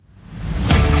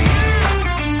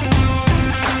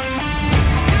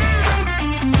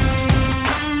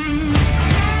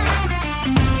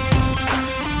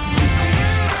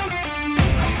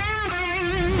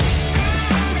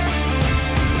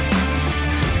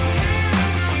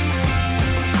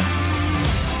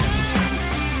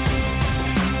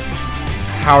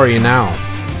How are you now?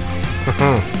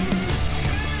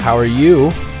 How are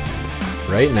you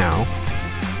right now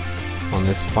on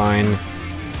this fine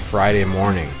Friday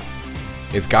morning?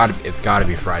 It's got to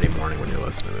be Friday morning when you're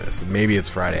listening to this. Maybe it's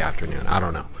Friday afternoon. I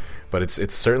don't know. But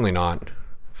it's certainly not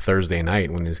Thursday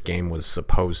night when this game was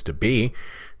supposed to be,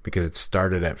 because it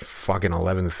started at fucking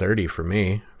 11:30 for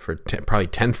me, for probably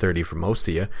 10:30 for most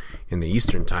of you in the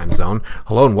Eastern time zone.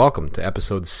 Hello and welcome to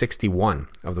episode 61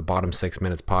 of the Bottom 6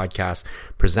 Minutes podcast,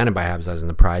 presented by Habs as in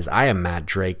the Prize. I am Matt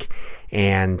Drake,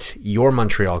 and your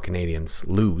Montreal Canadiens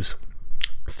lose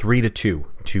 3-2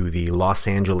 to the Los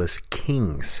Angeles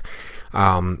Kings.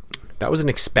 That was an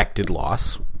expected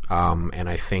loss, and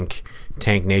I think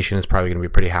Tank Nation is probably going to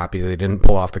be pretty happy that they didn't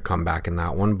pull off the comeback in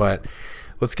that one. But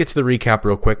let's get to the recap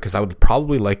real quick, because I would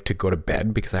probably like to go to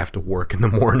bed because I have to work in the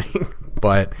morning.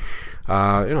 But,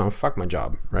 fuck my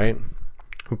job, right?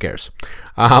 Who cares?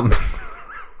 I'm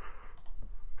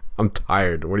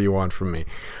tired. What do you want from me?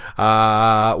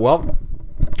 Well,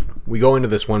 we go into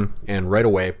this one, and right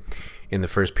away in the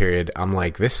first period, I'm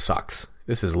like, this sucks.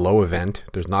 This is low event.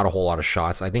 There's not a whole lot of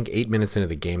shots. I think 8 minutes into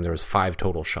the game, there was 5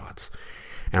 total shots.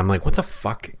 And I'm like, what the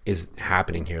fuck is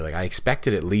happening here? Like, I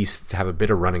expected at least to have a bit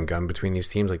of run and gun between these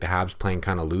teams. Like, the Habs playing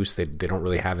kind of loose. They don't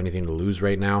really have anything to lose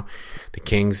right now. The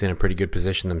Kings in a pretty good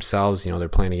position themselves. You know, they're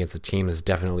playing against a team that's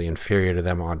definitely inferior to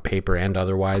them on paper and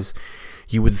otherwise.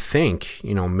 You would think,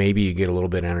 maybe you get a little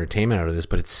bit of entertainment out of this,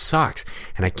 but it sucks.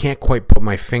 And I can't quite put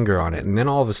my finger on it. And then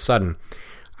all of a sudden,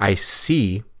 I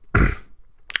see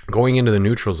going into the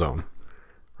neutral zone,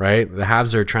 right? The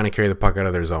Habs are trying to carry the puck out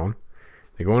of their zone.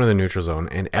 They go into the neutral zone,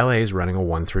 and LA is running a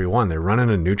 1-3-1. They're running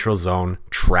a neutral zone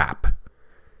trap.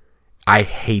 I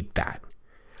hate that.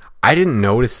 I didn't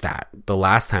notice that the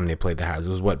last time they played the Habs.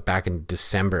 It was, back in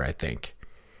December, I think.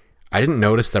 I didn't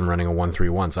notice them running a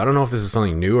 1-3-1, so I don't know if this is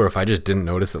something new or if I just didn't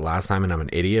notice it last time and I'm an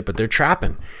idiot, but they're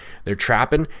trapping. They're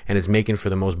trapping, and it's making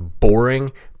for the most boring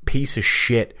piece of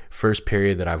shit first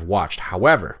period that I've watched.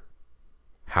 However,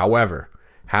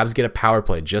 Habs get a power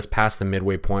play just past the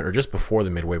midway point, or just before the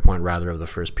midway point, rather, of the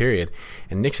first period.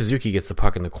 And Nick Suzuki gets the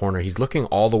puck in the corner. He's looking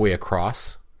all the way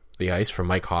across the ice for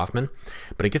Mike Hoffman,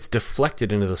 but it gets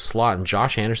deflected into the slot, and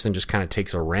Josh Anderson just kind of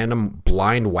takes a random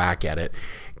blind whack at it,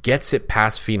 gets it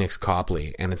past Phoenix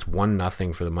Copley, and it's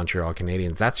 1-0 for the Montreal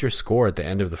Canadiens. That's your score at the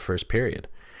end of the first period.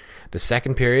 The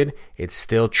second period, it's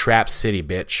still Trap City,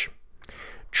 bitch.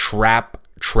 Trap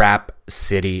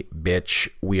City, bitch.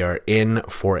 We are in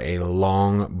for a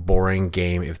long, boring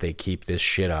game if they keep this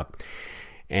shit up.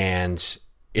 And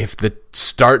if the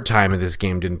start time of this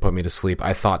game didn't put me to sleep,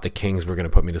 I thought the Kings were going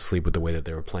to put me to sleep with the way that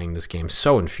they were playing this game.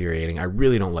 So infuriating. I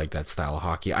really don't like that style of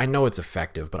hockey. I know it's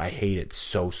effective, but I hate it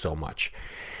so much.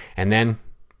 And then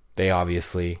they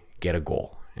obviously get a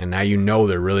goal. And now you know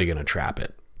they're really going to trap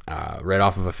it. Right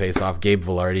off of a face-off, Gabe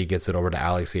Vilardi gets it over to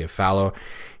Alex Iafallo.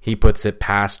 He puts it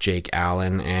past Jake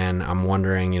Allen, and I'm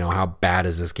wondering, how bad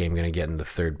is this game going to get in the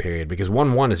third period? Because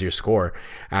 1-1 is your score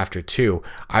after 2.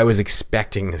 I was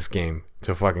expecting this game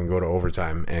to fucking go to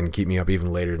overtime and keep me up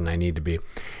even later than I need to be.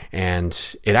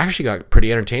 And it actually got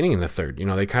pretty entertaining in the third.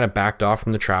 They kind of backed off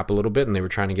from the trap a little bit, and they were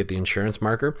trying to get the insurance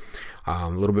marker, a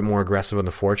little bit more aggressive on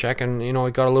the forecheck, and,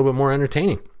 it got a little bit more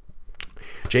entertaining.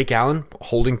 Jake Allen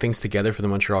holding things together for the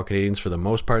Montreal Canadiens for the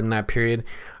most part in that period.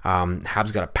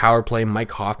 Habs got a power play.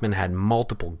 Mike Hoffman had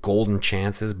multiple golden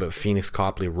chances, but Phoenix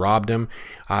Copley robbed him.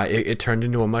 It turned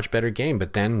into a much better game,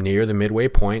 but then near the midway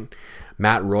point,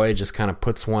 Matt Roy just kind of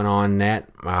puts one on net,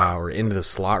 or into the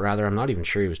slot rather. I'm not even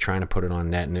sure he was trying to put it on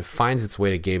net, and it finds its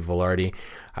way to Gabe Vilardi.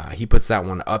 He puts that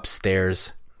one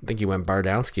upstairs. I think he went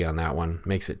Bardowski on that one.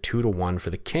 Makes it 2-1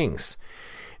 for the Kings.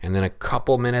 And then a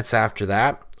couple minutes after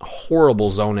that, a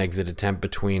horrible zone exit attempt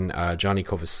between Johnny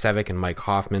Kovacevic and Mike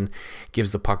Hoffman.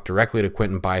 Gives the puck directly to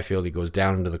Quentin Byfield. He goes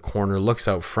down into the corner, looks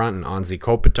out front, and Anze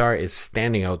Kopitar is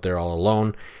standing out there all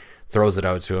alone. Throws it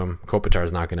out to him. Kopitar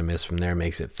is not going to miss from there.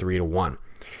 Makes it 3-1.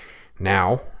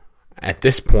 Now, at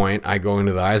this point, I go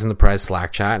into the Eyes on the Prize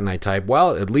Slack chat and I type,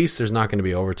 well, at least there's not going to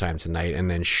be overtime tonight. And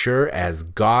then sure as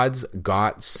God's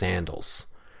got sandals,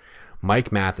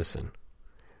 Mike Matheson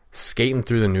skating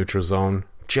through the neutral zone,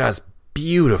 just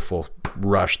beautiful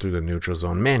rush through the neutral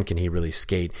zone. Man, can he really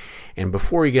skate. And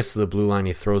before he gets to the blue line,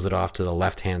 he throws it off to the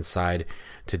left-hand side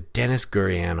to Denis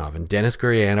Gurianov. And Denis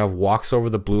Gurianov walks over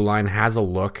the blue line, has a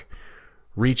look,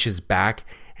 reaches back,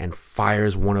 and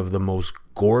fires one of the most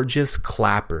gorgeous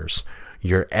clappers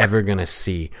you're ever going to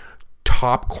see.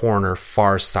 Top corner,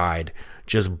 far side,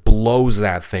 just blows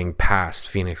that thing past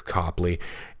Phoenix Copley.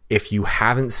 If you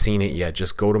haven't seen it yet,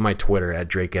 just go to my Twitter at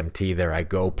DrakeMT. There I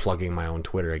go, plugging my own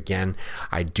Twitter again.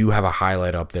 I do have a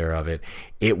highlight up there of it.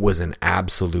 It was an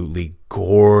absolutely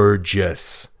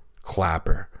gorgeous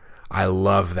clapper. I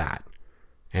love that.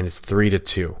 And it's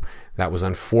 3-2. That was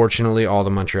unfortunately all the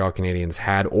Montreal Canadiens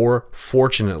had, or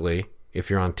fortunately, if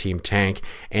you're on Team Tank,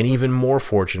 and even more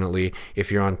fortunately, if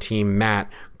you're on Team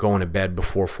Matt, going to bed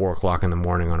before 4 o'clock in the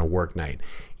morning on a work night.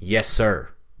 Yes, sir.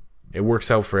 It works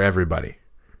out for everybody.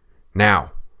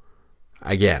 Now,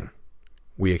 again,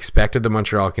 we expected the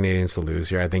Montreal Canadiens to lose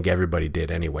here. I think everybody did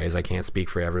anyways. I can't speak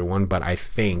for everyone, but I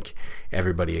think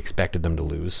everybody expected them to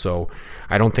lose. So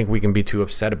I don't think we can be too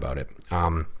upset about it.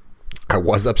 I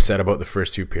was upset about the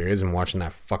first 2 periods and watching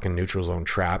that fucking neutral zone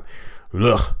trap.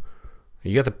 Ugh.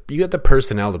 You got the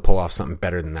personnel to pull off something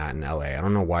better than that in LA. I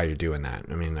don't know why you're doing that.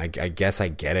 I mean, I guess I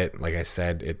get it. Like I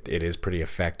said, it is pretty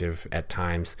effective at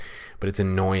times, but it's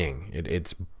annoying.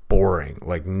 It's boring.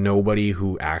 Like, nobody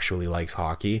who actually likes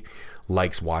hockey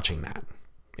likes watching that.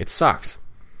 It sucks.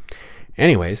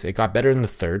 Anyways, it got better in the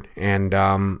third, and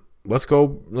let's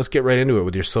get right into it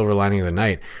with your silver lining of the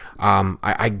night.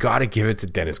 I gotta give it to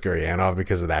Denis Gurianov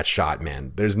because of that shot,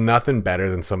 man. There's nothing better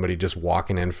than somebody just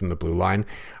walking in from the blue line,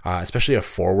 especially a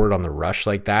forward on the rush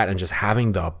like that, and just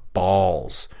having the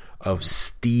balls of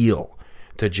steel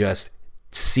to just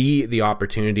see the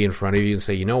opportunity in front of you and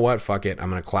say, you know what, fuck it, I'm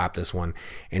going to clap this one.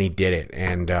 And he did it.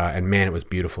 And man, it was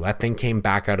beautiful. That thing came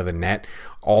back out of the net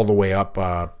all the way up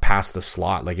past the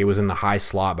slot. Like, it was in the high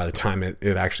slot by the time it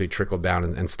actually trickled down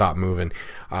and stopped moving.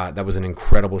 That was an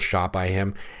incredible shot by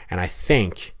him. And I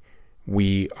think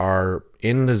we are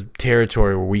in the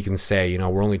territory where we can say, you know,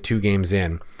 we're only 2 games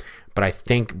in, but I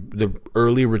think the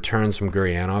early returns from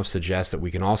Gurianov suggest that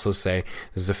we can also say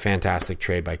this is a fantastic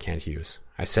trade by Kent Hughes.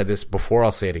 I said this before,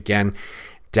 I'll say it again.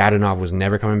 Dadonov was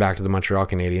never coming back to the Montreal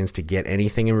Canadiens to get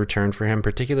anything in return for him,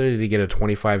 particularly to get a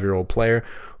 25-year-old player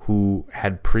who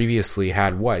had previously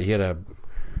had what? Didn't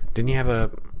he have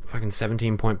a fucking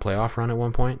 17-point playoff run at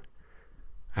one point?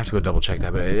 I have to go double check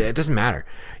that, but it doesn't matter.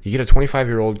 You get a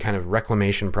 25-year-old kind of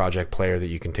reclamation project player that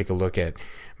you can take a look at,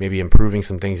 maybe improving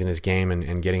some things in his game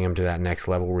and getting him to that next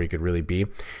level where he could really be.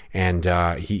 And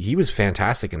he was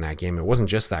fantastic in that game. It wasn't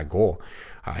just that goal.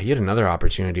 He had another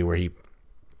opportunity where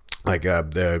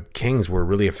the Kings were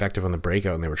really effective on the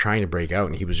breakout, and they were trying to break out,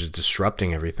 and he was just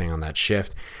disrupting everything on that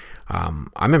shift.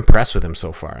 I'm impressed with him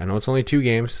so far. I know it's only 2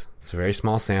 games. It's a very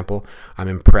small sample. I'm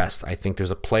impressed. I think there's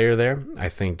a player there. I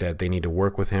think that they need to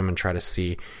work with him and try to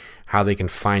see how they can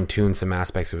fine-tune some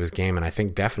aspects of his game, and I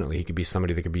think definitely he could be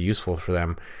somebody that could be useful for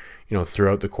them, you know,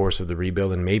 throughout the course of the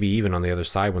rebuild, and maybe even on the other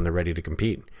side when they're ready to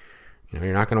compete. You know,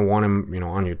 you're not going to want him, you know,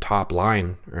 on your top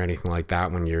line or anything like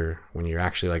that when you're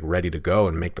actually like ready to go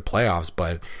and make the playoffs,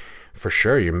 but for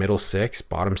sure, your middle 6,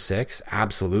 bottom 6,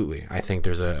 absolutely. I think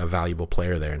there's a valuable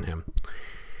player there in him.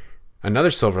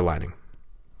 Another silver lining.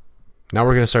 Now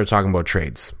we're going to start talking about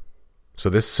trades. So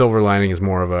this silver lining is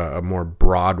more of a more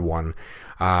broad one,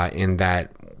 in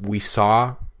that we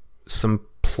saw some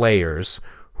players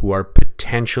who are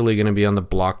potentially going to be on the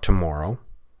block tomorrow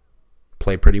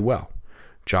play pretty well.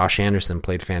 Josh Anderson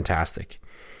played fantastic.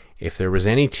 If there was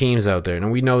any teams out there,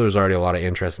 and we know there's already a lot of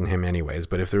interest in him anyways,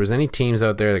 but if there was any teams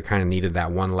out there that kind of needed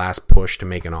that one last push to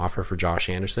make an offer for Josh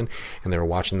Anderson, and they were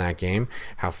watching that game,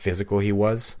 how physical he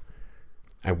was.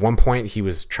 At one point, he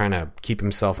was trying to keep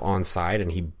himself onside,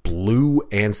 and he blew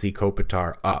Ansi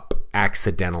Kopitar up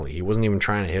accidentally. He wasn't even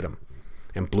trying to hit him,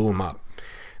 and blew him up.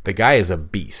 The guy is a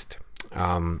beast.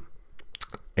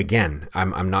 Again,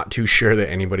 I'm not too sure that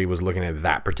anybody was looking at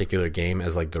that particular game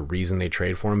as like the reason they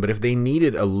trade for him, but if they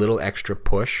needed a little extra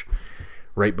push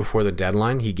right before the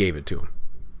deadline, he gave it to him.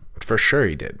 For sure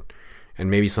he did. And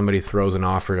maybe somebody throws an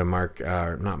offer to Marc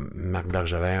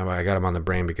Bergevin, I got him on the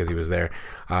brain because he was there,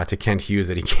 to Kent Hughes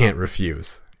that he can't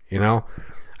refuse. You know?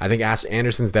 I think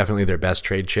Anderson's definitely their best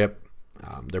trade chip,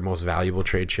 their most valuable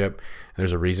trade chip.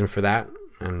 There's a reason for that,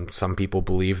 and some people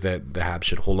believe that the Habs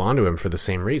should hold on to him for the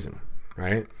same reason.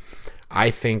 Right?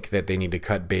 I think that they need to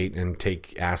cut bait and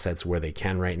take assets where they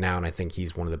can right now, and I think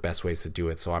he's one of the best ways to do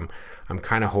it. So I'm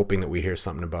kind of hoping that we hear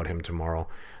something about him tomorrow.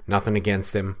 Nothing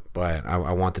against him, but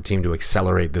I want the team to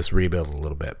accelerate this rebuild a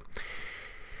little bit.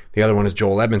 The other one is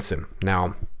Joel Edmondson.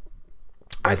 Now,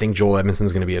 I think Joel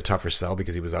Edmondson's going to be a tougher sell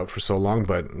because he was out for so long,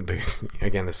 but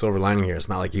again, the silver lining here, it's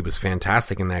not like he was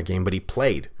fantastic in that game, but he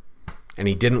played, and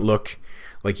he didn't look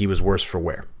like he was worse for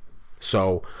wear.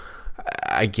 So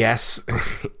I guess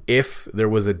if there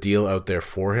was a deal out there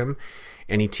for him,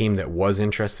 any team that was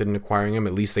interested in acquiring him,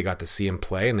 at least they got to see him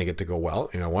play and they get to go, well,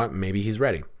 you know what, maybe he's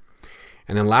ready.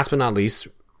 And then last but not least,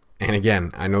 And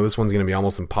again, I know this one's going to be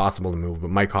almost impossible to move, but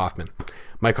Mike Hoffman.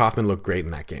 Mike Hoffman looked great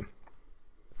in that game.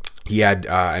 He had,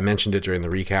 I mentioned it during the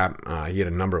recap, he had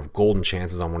a number of golden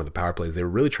chances on one of the power plays. They were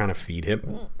really trying to feed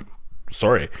him.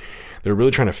 They were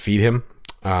really trying to feed him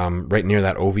right near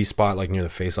that OV spot, like near the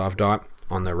face-off dot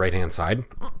on the right-hand side.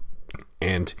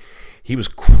 And he was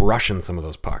crushing some of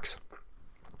those pucks.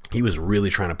 He was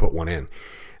really trying to put one in.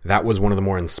 That was one of the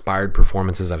more inspired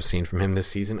performances I've seen from him this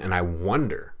season, and I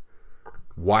wonder,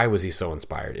 why was he so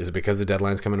inspired? Is it because the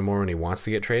deadline's coming tomorrow and he wants to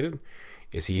get traded?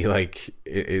 Is he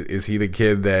the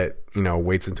kid that,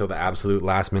 waits until the absolute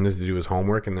last minute to do his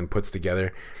homework and then puts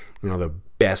together, the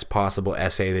best possible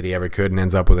essay that he ever could and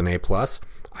ends up with an A+?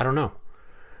 I don't know.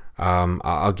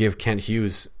 I'll give Kent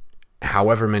Hughes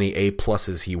however many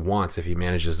A+s he wants if he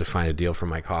manages to find a deal for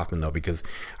Mike Hoffman, though, because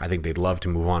I think they'd love to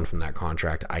move on from that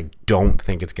contract. I don't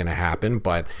think it's going to happen,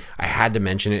 but I had to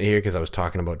mention it here because I was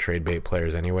talking about trade bait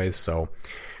players anyways, so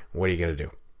what are you going to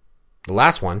do? The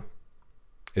last one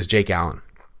is Jake Allen.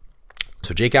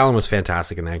 So Jake Allen was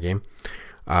fantastic in that game.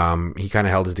 He kind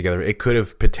of held it together. It could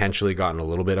have potentially gotten a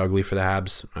little bit ugly for the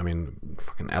Habs. I mean,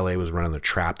 fucking LA was running the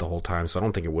trap the whole time, so I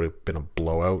don't think it would have been a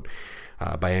blowout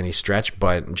by any stretch,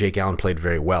 but Jake Allen played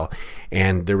very well.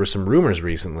 And there were some rumors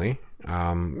recently,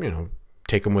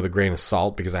 take them with a grain of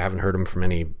salt because I haven't heard them from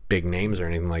any big names or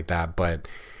anything like that, but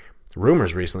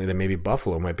rumors recently that maybe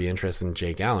Buffalo might be interested in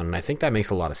Jake Allen, and I think that makes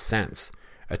a lot of sense.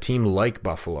 A team like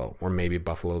Buffalo, or maybe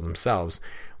Buffalo themselves,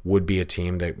 would be a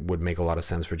team that would make a lot of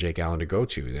sense for Jake Allen to go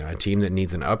to. A team that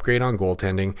needs an upgrade on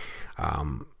goaltending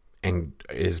and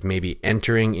is maybe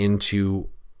entering into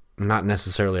not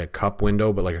necessarily a cup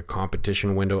window, but like a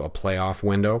competition window, a playoff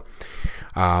window.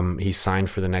 He's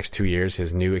signed for the next 2 years.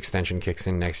 His new extension kicks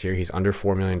in next year. He's under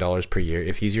 $4 million per year.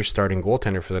 If he's your starting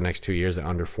goaltender for the next 2 years at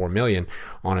under $4 million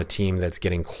on a team that's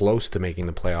getting close to making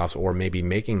the playoffs or maybe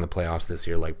making the playoffs this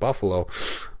year like Buffalo,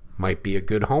 might be a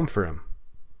good home for him.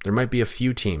 There might be a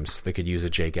few teams that could use a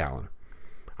Jake Allen.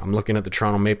 I'm looking at the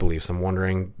Toronto Maple Leafs. I'm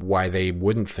wondering why they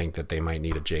wouldn't think that they might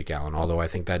need a Jake Allen, although I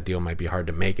think that deal might be hard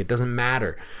to make. It doesn't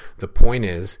matter. The point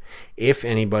is, if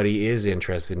anybody is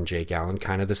interested in Jake Allen,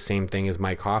 kind of the same thing as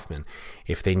Mike Hoffman,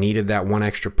 if they needed that one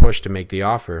extra push to make the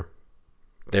offer,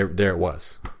 there it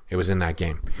was. It was in that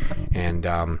game. And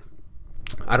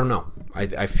I don't know.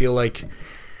 I feel like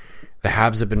the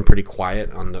Habs have been pretty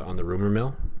quiet on the rumor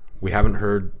mill. We haven't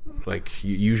heard,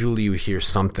 usually you hear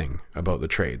something about the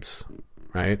trades,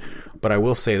 right? But I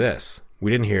will say this. We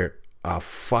didn't hear a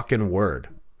fucking word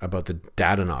about the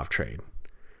Dadonov trade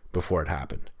before it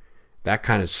happened. That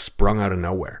kind of sprung out of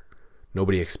nowhere.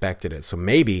 Nobody expected it. So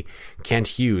maybe Kent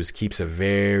Hughes keeps a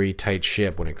very tight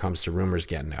ship when it comes to rumors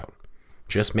getting out.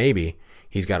 Just maybe.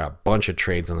 He's got a bunch of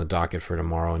trades on the docket for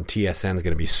tomorrow, and TSN's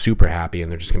going to be super happy,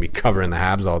 and they're just going to be covering the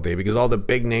Habs all day because all the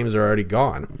big names are already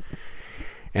gone.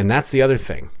 And that's the other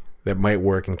thing that might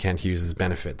work in Kent Hughes'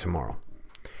 benefit tomorrow.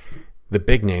 The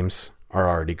big names are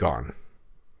already gone.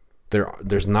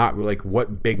 There's not,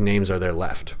 what big names are there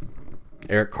left?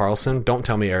 Erik Karlsson? Don't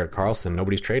tell me Erik Karlsson.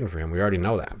 Nobody's trading for him. We already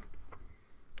know that.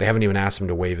 They haven't even asked him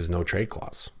to waive his no-trade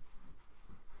clause.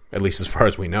 At least as far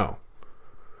as we know.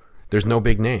 There's no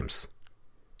big names.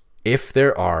 If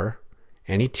there are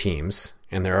any teams,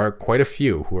 and there are quite a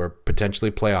few who are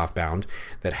potentially playoff bound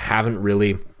that haven't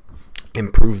really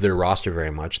improved their roster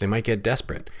very much, they might get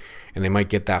desperate. And they might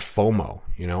get that FOMO,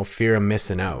 fear of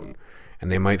missing out.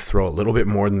 And they might throw a little bit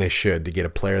more than they should to get a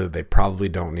player that they probably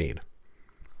don't need.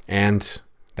 And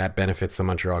that benefits the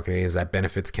Montreal Canadiens. That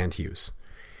benefits Kent Hughes.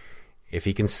 If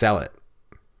he can sell it,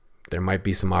 there might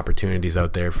be some opportunities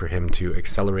out there for him to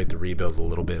accelerate the rebuild a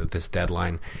little bit at this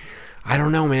deadline. I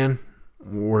don't know, man.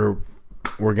 We're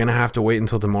going to have to wait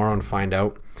until tomorrow and find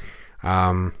out.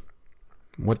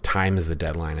 What time is the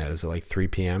deadline at? Is it 3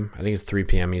 p.m.? I think it's 3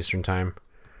 p.m. Eastern time.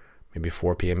 Maybe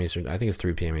 4 p.m. Eastern. I think it's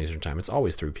 3 p.m. Eastern time. It's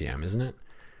always 3 p.m., isn't it?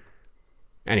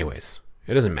 Anyways,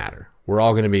 it doesn't matter. We're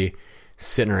all going to be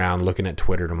sitting around looking at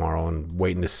Twitter tomorrow and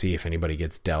waiting to see if anybody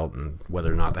gets dealt and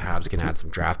whether or not the Habs can add some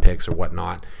draft picks or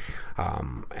whatnot.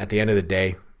 At the end of the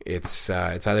day, it's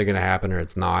either going to happen or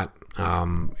it's not.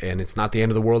 And it's not the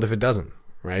end of the world if it doesn't,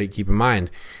 right? Keep in mind,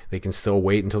 they can still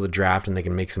wait until the draft and they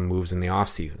can make some moves in the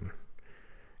offseason.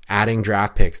 Adding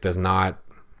draft picks does not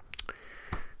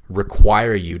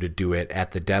require you to do it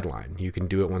at the deadline. You can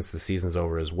do it once the season's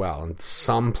over as well. And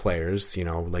some players,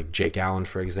 like Jake Allen,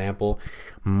 for example,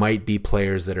 might be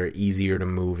players that are easier to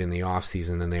move in the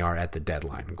offseason than they are at the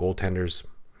deadline. Goaltenders,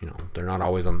 they're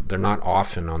not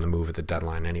often on the move at the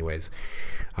deadline anyways.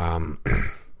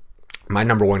 My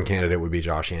number one candidate would be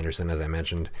Josh Anderson, as I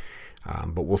mentioned.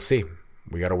 But we'll see.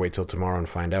 We got to wait till tomorrow and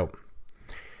find out.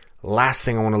 Last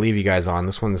thing I want to leave you guys on,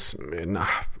 this one's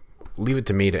leave it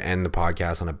to me to end the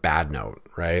podcast on a bad note,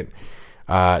 right?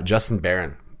 Justin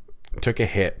Barron took a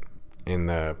hit in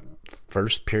the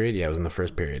first period. Yeah, it was in the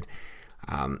first period.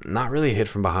 Not really a hit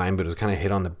from behind, but it was kind of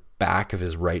hit on the back of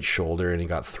his right shoulder, and he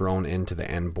got thrown into the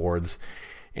end boards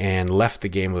and left the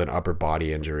game with an upper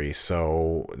body injury.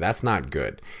 So that's not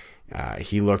good.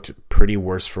 He looked pretty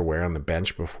worse for wear on the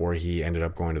bench before he ended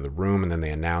up going to the room, and then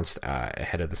they announced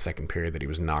ahead of the second period that he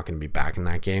was not going to be back in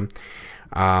that game.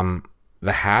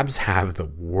 The Habs have the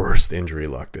worst injury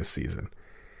luck this season.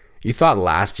 You thought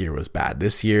last year was bad.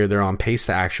 This year, they're on pace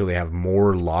to actually have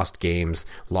more lost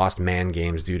man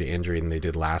games due to injury than they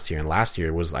did last year. And last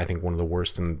year was, I think, one of the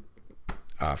worst in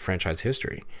franchise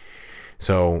history.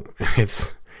 So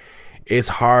it's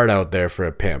hard out there for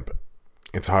a pimp.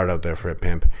 It's hard out there for a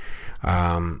pimp.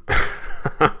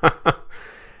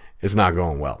 It's not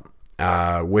going well.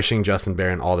 Wishing Justin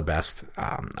Barron all the best.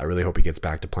 I really hope he gets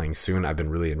back to playing soon. I've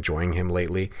been really enjoying him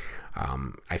lately.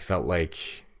 I felt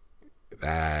like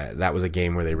that was a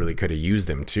game where they really could have used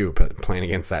him too, playing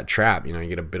against that trap. You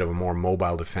get a bit of a more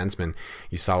mobile defenseman.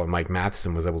 You saw what Mike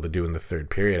Matheson was able to do in the third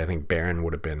period. I think Barron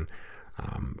would have been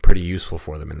pretty useful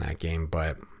for them in that game,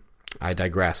 but I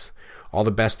digress. All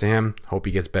the best to him. Hope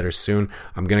he gets better soon.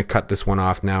 I'm going to cut this one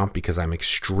off now because I'm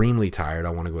extremely tired. I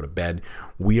want to go to bed.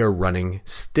 We are running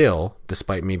still,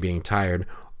 despite me being tired,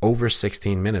 over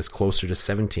 16 minutes, closer to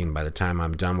 17 by the time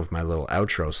I'm done with my little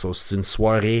outro. So c'est une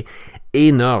soirée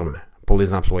énorme pour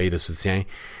les employés de soutien.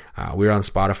 We're on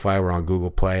Spotify. We're on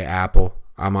Google Play, Apple.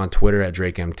 I'm on Twitter at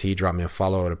DrakeMT. Drop me a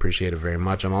follow. I'd appreciate it very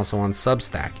much. I'm also on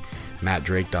Substack,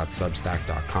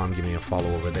 mattdrake.substack.com. Give me a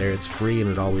follow over there. It's free and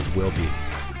it always will be.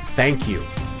 Thank you,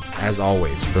 as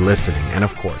always, for listening. And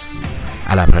of course,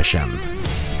 à la prochaine.